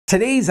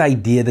Today's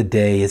idea of the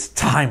day is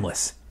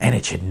timeless and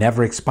it should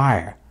never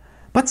expire.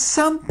 But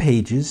some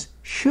pages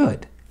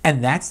should.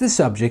 And that's the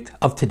subject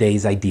of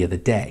today's idea of the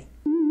day.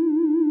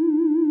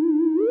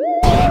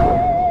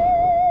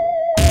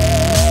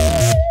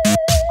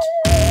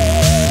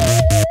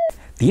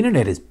 The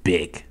internet is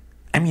big.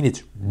 I mean,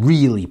 it's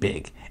really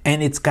big.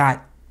 And it's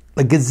got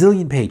a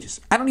gazillion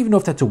pages. I don't even know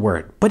if that's a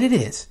word, but it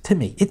is to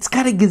me. It's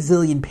got a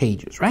gazillion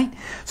pages, right?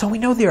 So we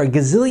know there are a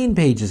gazillion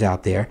pages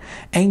out there,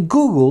 and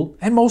Google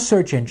and most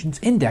search engines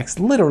index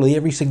literally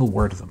every single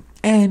word of them.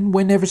 And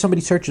whenever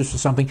somebody searches for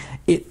something,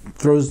 it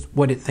throws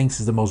what it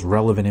thinks is the most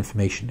relevant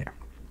information there.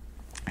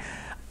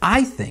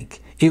 I think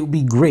it would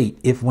be great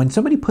if when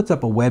somebody puts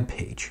up a web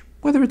page,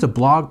 whether it's a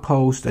blog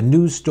post, a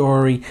news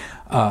story,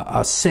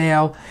 a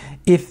sale,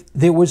 if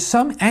there was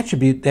some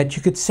attribute that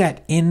you could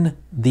set in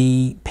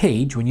the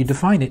page when you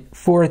define it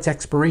for its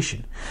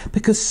expiration.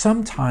 Because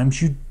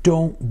sometimes you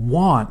don't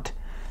want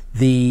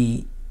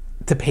the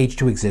page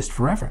to exist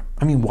forever.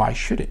 I mean, why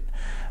should it?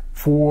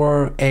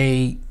 For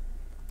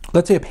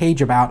let's say a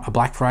page about a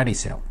Black Friday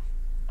sale.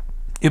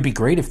 It'd be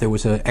great if there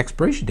was an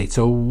expiration date.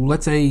 So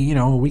let's say,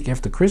 a week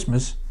after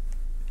Christmas,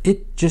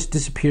 it just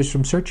disappears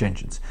from search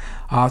engines.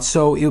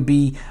 So it would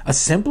be a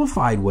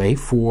simplified way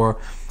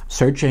for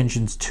search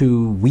engines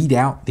to weed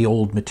out the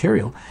old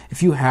material.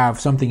 If you have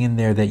something in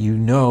there that you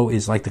know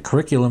is like the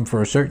curriculum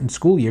for a certain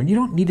school year, and you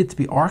don't need it to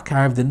be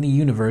archived in the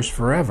universe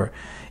forever,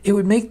 it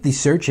would make the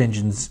search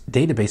engines'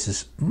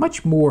 databases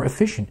much more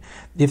efficient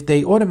if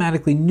they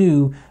automatically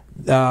knew,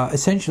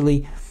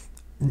 essentially,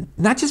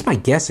 not just by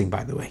guessing,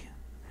 by the way.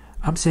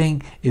 I'm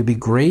saying it would be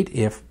great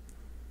if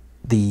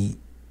the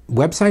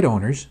website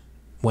owners,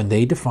 when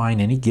they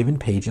define any given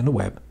page on the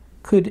web,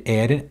 could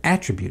add an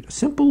attribute, a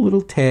simple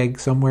little tag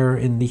somewhere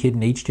in the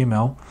hidden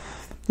HTML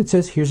that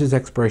says, here's its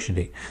expiration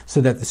date, so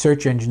that the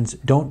search engines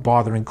don't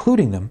bother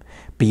including them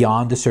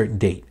beyond a certain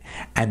date.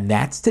 And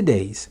that's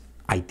today's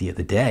idea of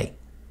the day.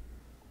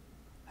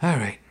 All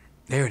right,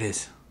 there it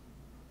is.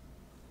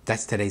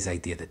 That's today's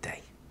idea of the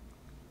day.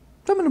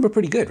 Some of them are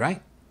pretty good,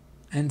 right?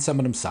 And some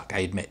of them suck, I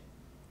admit.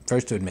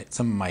 First to admit,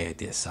 some of my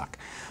ideas suck.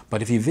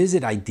 But if you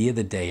visit Idea of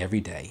the Day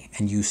every day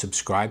and you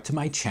subscribe to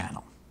my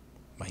channel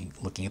by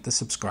looking at the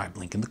subscribe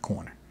link in the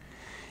corner,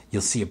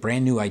 you'll see a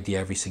brand new idea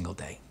every single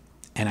day.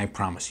 And I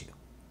promise you,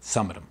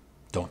 some of them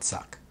don't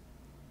suck.